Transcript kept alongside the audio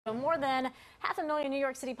More than 500,000 New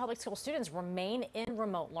York City public school students remain in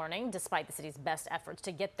remote learning despite the city's best efforts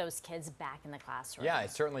to get those kids back in the classroom. Yeah,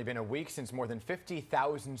 it's certainly been a week since more than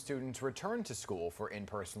 50,000 students returned to school for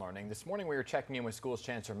in-person learning. This morning we were checking in with schools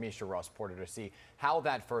Chancellor Meisha Porter to see how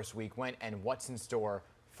that first week went and what's in store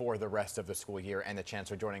for the rest of the school year. And the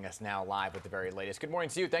Chancellor joining us now live with the very latest. Good morning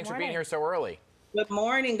to you. Thanks for being here so early. Good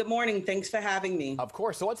morning. Good morning. Thanks for having me. Of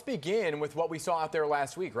course. So let's begin with what we saw out there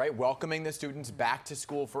last week, right? Welcoming the students back to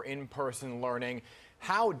school for in-person learning.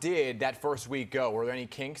 How did that first week go? Were there any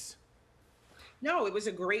kinks? No, it was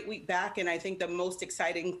a great week back. And I think the most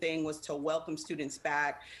exciting thing was to welcome students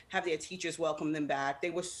back, have their teachers welcome them back. They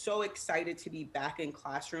were so excited to be back in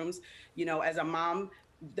classrooms. You know, as a mom,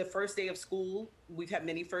 the first day of school, we've had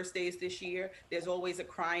many first days this year. There's always a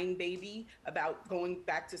crying baby about going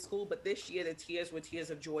back to school, but this year the tears were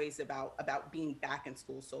tears of joy about being back in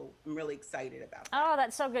school. So I'm really excited about that. Oh,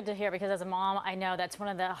 that's so good to hear, because as a mom, I know that's one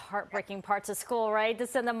of the heartbreaking parts of school, right? To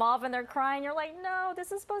send them off and they're crying. You're like, no,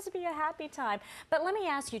 this is supposed to be a happy time. But let me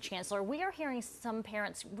ask you, Chancellor, we are hearing some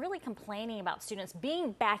parents really complaining about students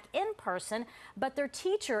being back in person, but their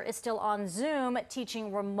teacher is still on Zoom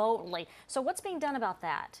teaching remotely. So what's being done about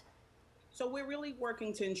that? So we're really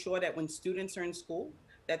working to ensure that when students are in school,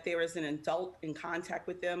 that there is an adult in contact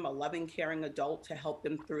with them, a loving, caring adult to help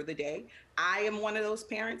them through the day. I am one of those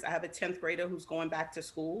parents. I have a 10th grader who's going back to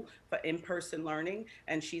school for in-person learning,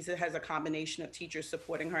 and she has a combination of teachers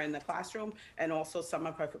supporting her in the classroom, and also some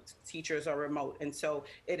of her teachers are remote. And so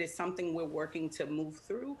it is something we're working to move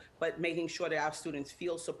through, but making sure that our students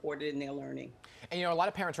feel supported in their learning. And you know, a lot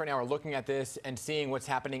of parents right now are looking at this and seeing what's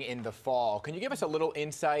happening in the fall. Can you give us a little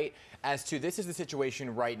insight as to this is the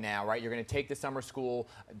situation right now, right? You're going to take the summer school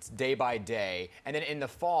day by day, and then in the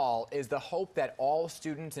fall, is the hope that all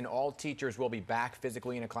students and all teachers will be back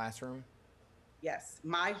physically in a classroom? Yes,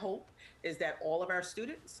 my hope is that all of our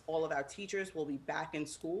students, all of our teachers will be back in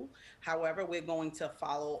school. However, we're going to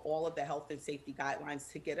follow all of the health and safety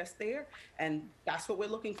guidelines to get us there, and that's what we're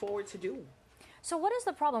looking forward to doing. So what is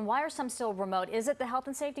the problem? Why are some still remote? Is it the health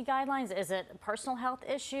and safety guidelines? Is it personal health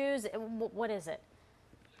issues? What is it?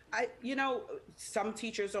 Some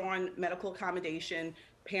teachers are on medical accommodation.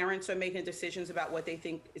 Parents are making decisions about what they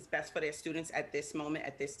think is best for their students at this moment,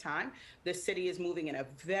 at this time. The city is moving in a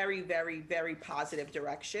very, very, very positive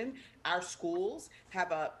direction. Our schools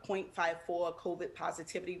have a 0.54 COVID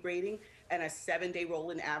positivity rating and a 7-day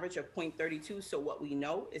rolling average of 0.32. So what we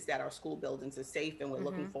know is that our school buildings are safe, and we're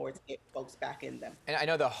looking forward to get folks back in them. And I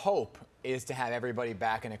know the hope is to have everybody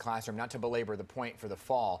back in a classroom, not to belabor the point for the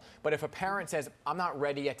fall. But if a parent says, I'm not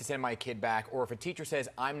ready yet to send my kid back, or if a teacher says,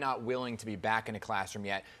 I'm not willing to be back in a classroom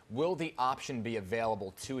yet, will the option be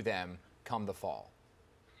available to them come the fall?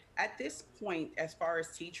 At this point, as far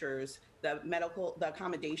as teachers, the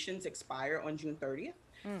accommodations expire on June 30th.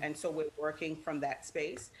 And so we're working from that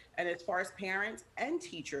space. And as far as parents and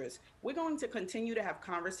teachers, we're going to continue to have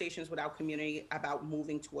conversations with our community about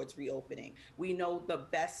moving towards reopening. We know the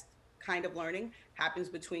best kind of learning happens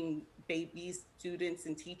between babies, students,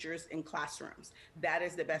 and teachers in classrooms. That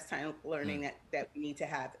is the best kind of learning that we need to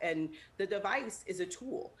have. And the device is a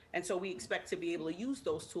tool. And so we expect to be able to use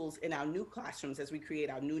those tools in our new classrooms as we create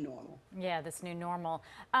our new normal. Yeah, this new normal.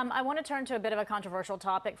 I want to turn to a bit of a controversial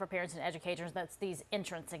topic for parents and educators. That's these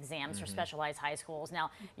entrance exams for specialized high schools.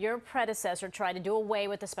 Now, your predecessor tried to do away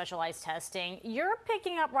with the specialized testing. You're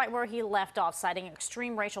picking up right where he left off, citing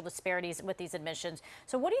extreme racial disparities with these admissions.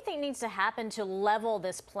 So what do you think needs to happen to level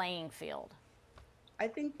this playing field? I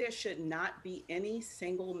think there should not be any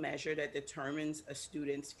single measure that determines a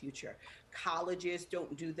student's future. Colleges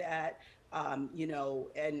don't do that,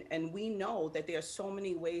 and we know that there are so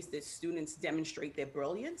many ways that students demonstrate their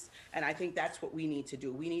brilliance, and I think that's what we need to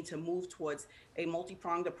do. We need to move towards a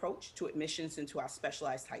multi-pronged approach to admissions into our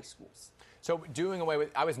specialized high schools. So doing away with,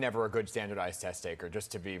 I was never a good standardized test taker,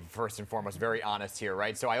 just to be first and foremost very honest here,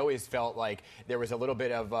 right? So I always felt like there was a little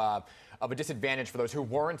bit of a disadvantage for those who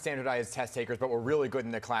weren't standardized test takers but were really good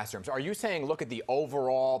in the classrooms. Are you saying look at the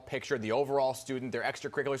overall picture, the overall student, their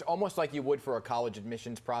extracurriculars, almost like you would for a college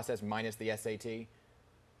admissions process minus the SAT?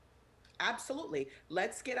 Absolutely.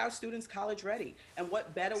 Let's get our students college ready. And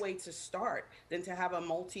what better way to start than to have a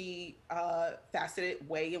multi-faceted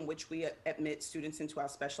way in which we admit students into our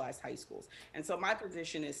specialized high schools. And so my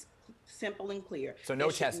position is simple and clear. So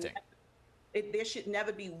no testing. There should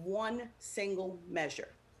never be one single measure.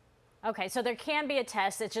 Okay, so there can be a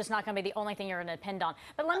test. It's just not going to be the only thing you're going to depend on.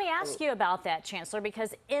 But let me ask you about that, Chancellor,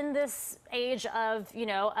 because in this age of,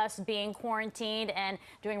 us being quarantined and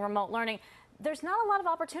doing remote learning, there's not a lot of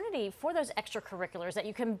opportunity for those extracurriculars that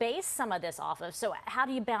you can base some of this off of. So how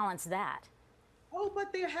do you balance that? Oh,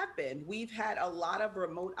 but there have been. We've had a lot of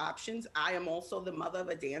remote options. I am also the mother of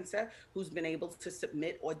a dancer who's been able to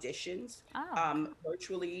submit auditions Oh,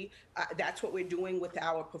 virtually. That's what we're doing with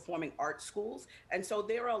our performing arts schools. And so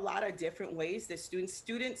there are a lot of different ways that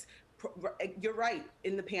you're right.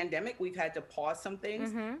 In the pandemic, we've had to pause some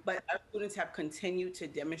things, but our students have continued to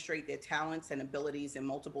demonstrate their talents and abilities in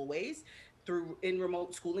multiple ways. In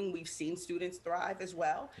remote schooling, we've seen students thrive as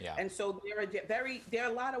well. Yeah. And so there are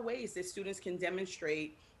a lot of ways that students can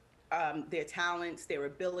demonstrate their talents, their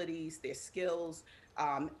abilities, their skills,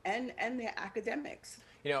 and their academics.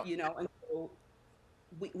 You know, And so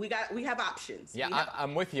we have options. yeah, We have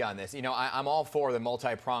I'm with you on this. I'm all for the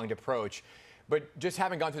multi-pronged approach. But just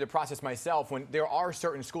having gone through the process myself, when there are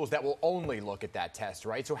certain schools that will only look at that test,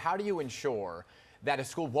 right? So how do you ensure that a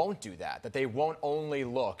school won't do that, that they won't only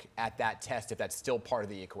look at that test if that's still part of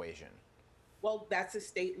the equation? Well, that's a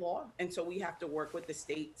state law, and so we have to work with the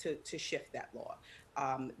state to shift that law.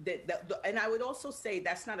 And I would also say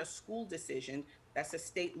that's not a school decision, that's a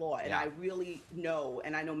state law. And Yeah. I really know,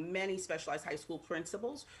 and I know many specialized high school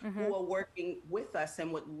principals who are working with us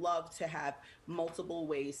and would love to have multiple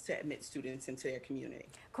ways to admit students into their community.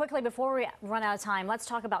 quickly, before we run out of time, let's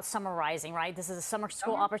talk about Summer Rising, right? This is a summer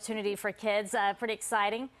school opportunity for kids. Pretty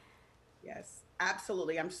exciting. Yes,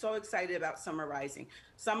 absolutely. I'm so excited about Summer Rising.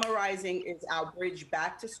 Summer Rising is our bridge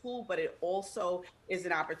back to school, but it also is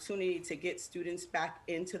an opportunity to get students back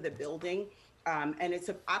into the building. And it's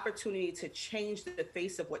an opportunity to change the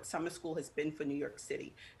face of what summer school has been for New York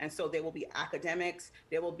City. And so there will be academics,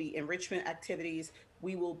 there will be enrichment activities,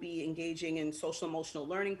 we will be engaging in social emotional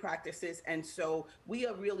learning practices. And so we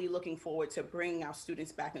are really looking forward to bringing our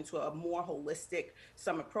students back into a more holistic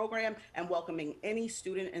summer program and welcoming any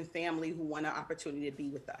student and family who want an opportunity to be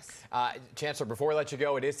with us. Chancellor, before we let you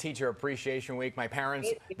go, it is Teacher Appreciation Week. My parents,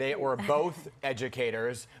 they were both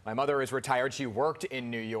educators. My mother is retired. She worked in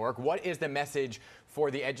New York. What is the message for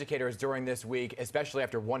the educators during this week, especially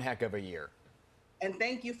after one heck of a year? And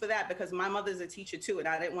thank you for that, because my mother's a teacher too, and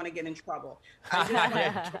I didn't want to get in trouble. I just want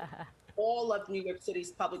to all of New York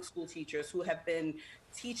City's public school teachers who have been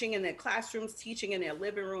teaching in their classrooms, teaching in their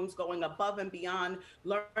living rooms, going above and beyond,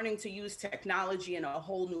 learning to use technology in a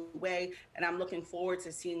whole new way. And I'm looking forward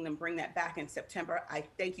to seeing them bring that back in September. I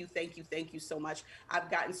thank you, thank you, thank you so much.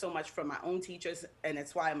 I've gotten so much from my own teachers, and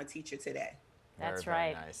it's why I'm a teacher today. That's Very,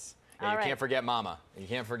 right. very nice. Yeah, you can't forget Mama. You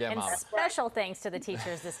can't forget And Mama. special thanks to the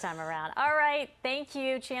teachers this time around. All right. Thank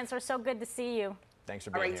you, Chancellor. So good to see you. Thanks for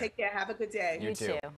All being right, here. take care. Have a good day. You too.